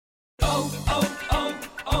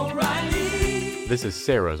This is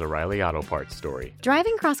Sarah's O'Reilly Auto Parts story.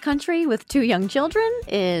 Driving cross-country with 2 young children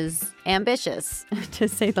is ambitious, to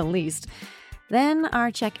say the least. Then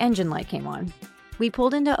our check engine light came on. We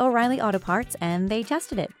pulled into O'Reilly Auto Parts and they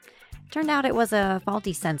tested it. Turned out it was a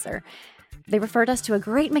faulty sensor. They referred us to a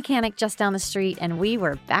great mechanic just down the street and we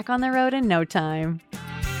were back on the road in no time.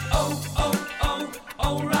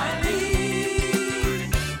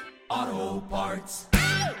 O'Reilly Auto Parts.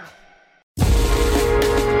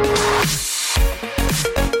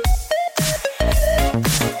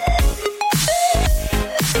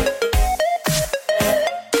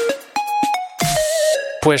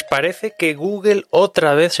 Pues parece que Google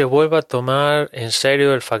otra vez se vuelve a tomar en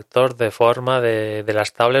serio el factor de forma de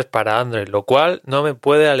las tablets para Android, lo cual no me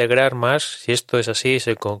puede alegrar más si esto es así y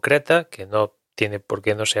se concreta, que no tiene por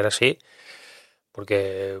qué no ser así,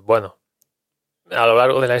 porque bueno, a lo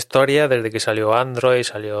largo de la historia, desde que salió Android,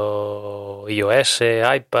 salió iOS,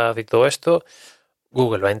 iPad y todo esto,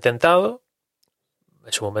 Google lo ha intentado.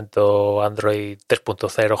 En su momento Android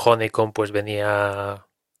 3.0 Honeycomb pues venía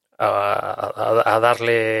a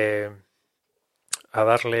darle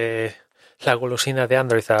la golosina de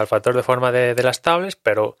Android al factor de forma de las tablets,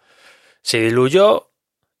 pero se diluyó.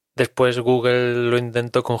 Después Google lo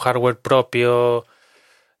intentó con hardware propio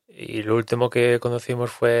y lo último que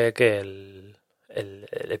conocimos fue que el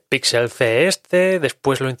Pixel C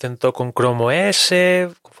después lo intentó con Chrome OS,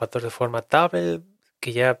 con factor de forma tablet,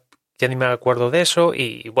 que ya ni me acuerdo de eso,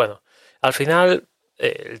 y bueno, al final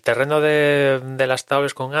el terreno de las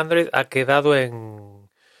tablets con Android ha quedado en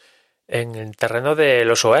el terreno de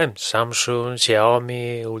los OEM, Samsung,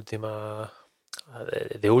 Xiaomi, de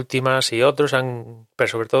últimas y otros, pero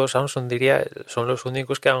sobre todo Samsung diría, son los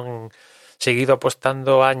únicos que han seguido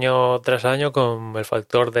apostando año tras año con el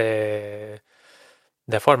factor de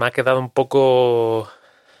forma. Ha quedado un poco,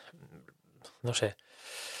 no sé,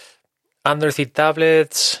 Android y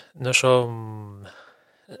tablets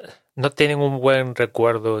no tienen un buen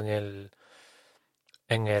recuerdo en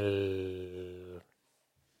el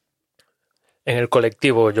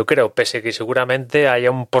colectivo, yo creo, pese a que seguramente haya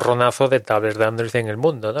un porronazo de tablets de Android en el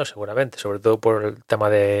mundo, ¿no? Seguramente, sobre todo por el tema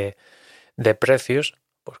de precios,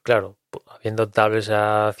 pues claro, habiendo tablets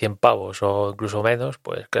a 100 pavos o incluso menos,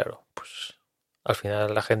 pues claro, pues al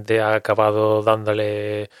final la gente ha acabado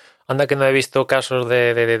dándole. Anda que no he visto casos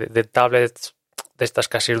de tablets de estas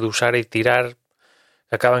casi de usar y tirar,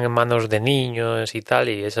 que acaban en manos de niños y tal,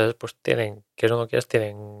 y esas pues tienen, quieras o no quieras,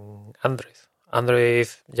 tienen Android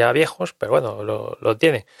ya viejos, pero bueno, lo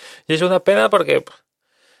tienen. Y es una pena porque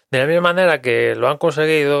de la misma manera que lo han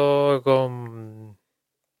conseguido con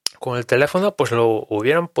el teléfono, pues lo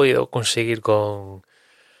hubieran podido conseguir con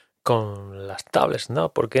las tablets,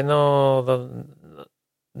 ¿no? ¿Por qué no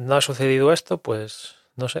ha sucedido esto? Pues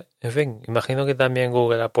no sé, en fin, imagino que también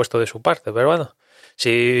Google ha puesto de su parte, pero bueno,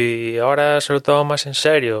 si ahora se lo toma más en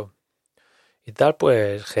serio y tal,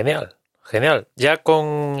 pues genial. Ya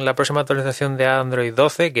con la próxima actualización de Android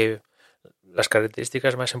 12, que las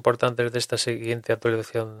características más importantes de esta siguiente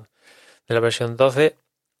actualización de la versión 12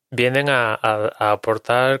 vienen a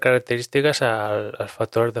aportar características al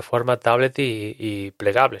factor de forma tablet y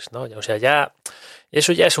plegables, ¿no? O sea, ya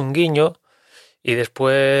eso ya es un guiño. Y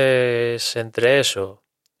después, entre eso,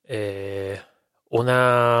 hay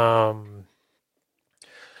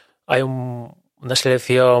una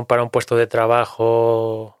selección para un puesto de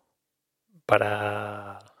trabajo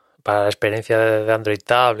para la experiencia de Android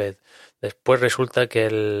Tablet. Después resulta que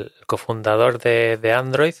el cofundador de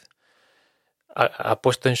Android ha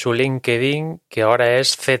puesto en su LinkedIn que ahora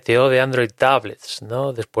es CTO de Android Tablets,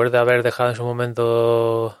 ¿no? Después de haber dejado en su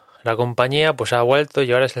momento la compañía, pues ha vuelto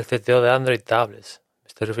y ahora es el CTO de Android Tablets. Me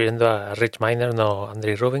estoy refiriendo a Rich Miner, no a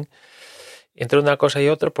Andrew Rubin. Y entre una cosa y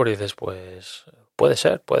otra, pues dices, pues puede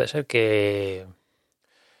ser que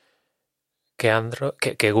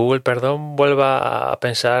Google, vuelva a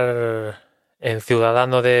pensar en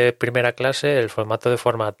ciudadano de primera clase el formato de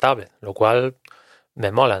forma tablet, lo cual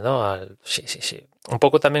me mola, ¿no? Sí. Un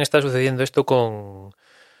poco también está sucediendo esto con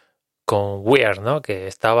Wear, ¿no? Que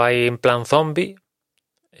estaba ahí en plan zombie,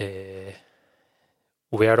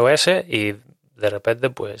 Wear OS, y de repente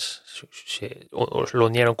pues lo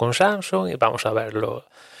unieron con Samsung y vamos a ver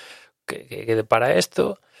qué para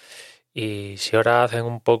esto. Y si ahora hacen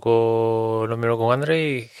un poco lo mismo con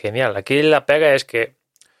Android, genial. Aquí la pega es que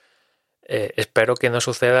espero que no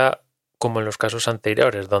suceda como en los casos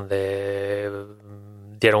anteriores, donde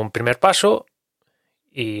dieron un primer paso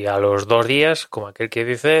y a los 2 días, como aquel que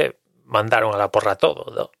dice, mandaron a la porra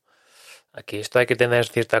todo, ¿no? Aquí esto hay que tener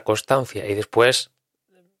cierta constancia y después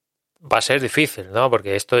va a ser difícil, ¿no?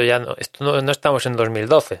 Porque esto no estamos en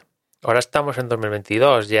 2012. Ahora estamos en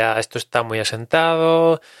 2022, ya esto está muy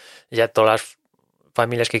asentado, ya todas las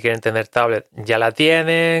familias que quieren tener tablet ya la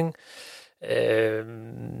tienen,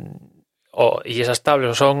 y esas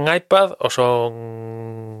tablets son iPad o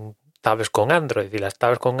son tablets con Android, y las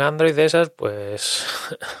tablets con Android de esas, pues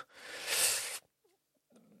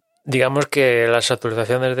digamos que las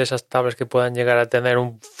actualizaciones de esas tablets que puedan llegar a tener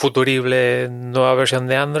un futurible nueva versión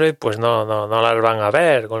de Android, pues no las van a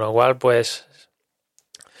ver, con lo cual pues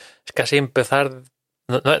es casi empezar,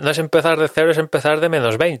 no es empezar de cero, es empezar de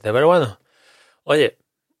 -20, pero bueno, oye,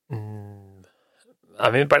 a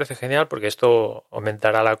mí me parece genial porque esto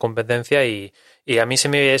aumentará la competencia y a mí si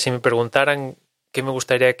me preguntaran qué me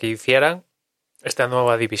gustaría que hicieran esta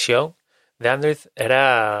nueva división de Android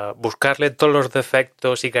era buscarle todos los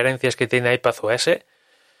defectos y carencias que tiene iPadOS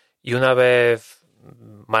y una vez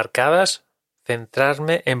marcadas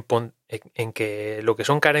centrarme en que lo que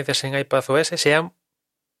son carencias en iPadOS sean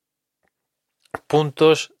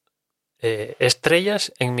puntos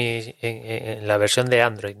estrellas en la versión de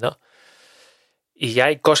Android, ¿no? Y ya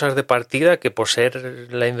hay cosas de partida que por ser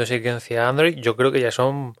la idiosincrasia Android yo creo que ya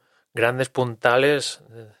son grandes puntales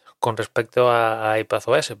con respecto a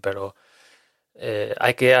iPadOS, pero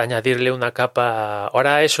hay que añadirle una capa.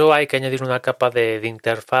 Ahora a eso hay que añadir una capa de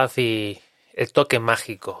interfaz y el toque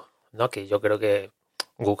mágico, ¿no? Que yo creo que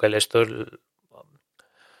Google esto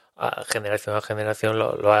generación a generación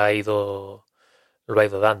lo ha ido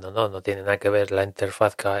dando, ¿no? No tiene nada que ver la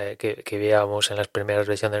interfaz que veíamos en las primeras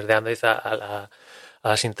versiones de Android a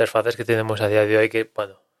las interfaces que tenemos a día de hoy, que,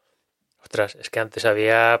 bueno, ostras, es que antes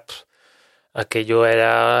aquello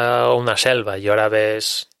era una selva y ahora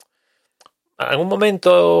ves, en algún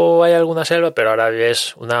momento hay alguna selva, pero ahora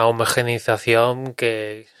ves una homogeneización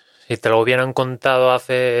que si te lo hubieran contado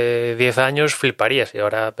hace 10 años fliparías, y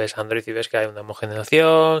ahora ves Android y ves que hay una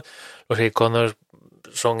homogeneización, los iconos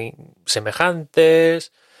son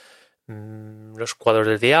semejantes, los cuadros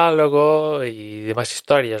de diálogo y demás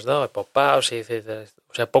historias, ¿no? Pop-ups,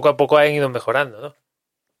 o sea, poco a poco han ido mejorando, ¿no?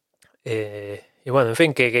 Y bueno, en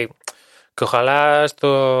fin, que ojalá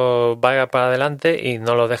esto vaya para adelante y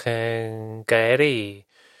no lo dejen caer y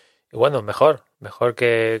bueno, mejor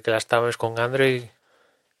que las tablets con Android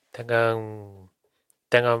tengan,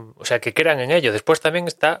 o sea, que crean en ello. Después también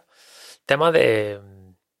está el tema de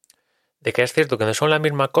que es cierto que no son la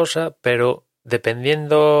misma cosa, pero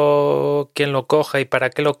dependiendo quién lo coja y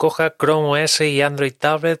para qué lo coja, Chrome OS y Android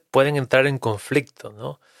Tablet pueden entrar en conflicto,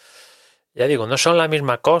 ¿no? Ya digo, no son la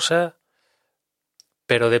misma cosa,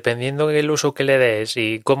 pero dependiendo del uso que le des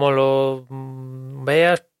y cómo lo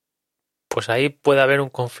veas, pues ahí puede haber un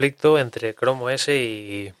conflicto entre Chrome OS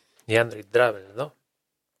y Android Tablet, ¿no?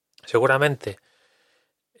 Seguramente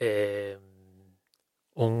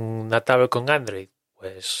una tablet con Android,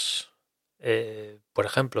 pues por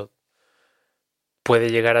ejemplo, puede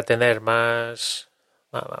llegar a tener más,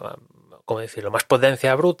 ¿cómo decirlo?, más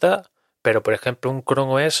potencia bruta, pero por ejemplo un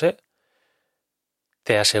Chrome OS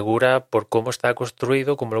te asegura, por cómo está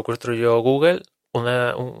construido, como lo construyó Google,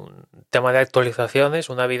 un tema de actualizaciones,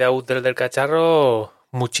 una vida útil del cacharro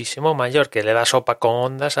muchísimo mayor, que le da sopa con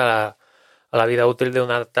ondas a la vida útil de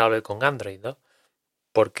una tablet con Android, ¿no?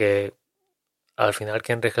 Porque al final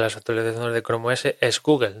quien rige las actualizaciones de Chrome OS es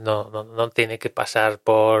Google, no tiene que pasar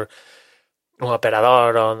por un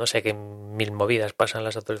operador o no sé qué mil movidas pasan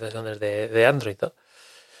las actualizaciones de Android, ¿no?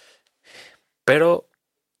 Pero,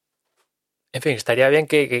 en fin, estaría bien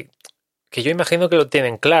que yo imagino que lo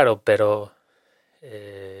tienen claro, pero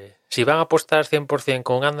si van a apostar 100%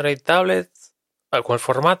 con Android Tablet, con el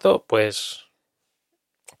formato, pues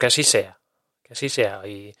que así sea,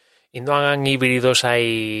 y no hagan híbridos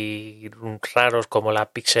ahí raros como la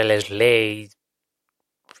Pixel Slate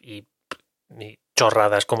y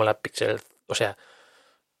chorradas como la Pixel, o sea,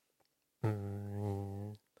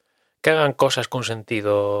 que hagan cosas con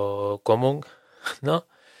sentido común, ¿no?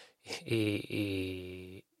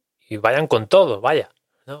 Y vayan con todo, vaya,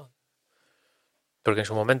 ¿no? Porque en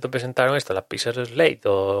su momento presentaron esto, la Pixel Slate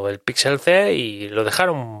o el Pixel C, y la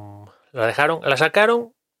sacaron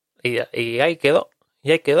y ahí quedó,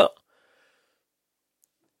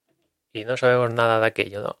 y no sabemos nada de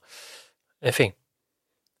aquello, ¿no? En fin,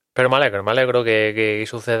 pero me alegro que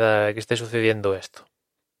suceda, que esté sucediendo esto,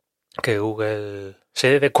 que Google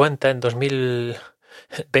se dé cuenta en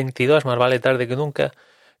 2022, más vale tarde que nunca,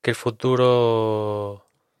 que el futuro,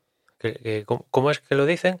 ¿cómo es que lo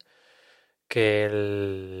dicen? Que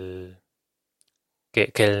el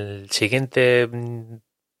siguiente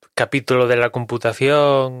capítulo de la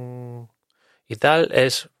computación y tal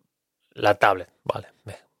es la tablet. Vale,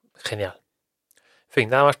 genial. En fin,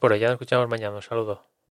 nada más por hoy. Ya nos escuchamos mañana. Un saludo.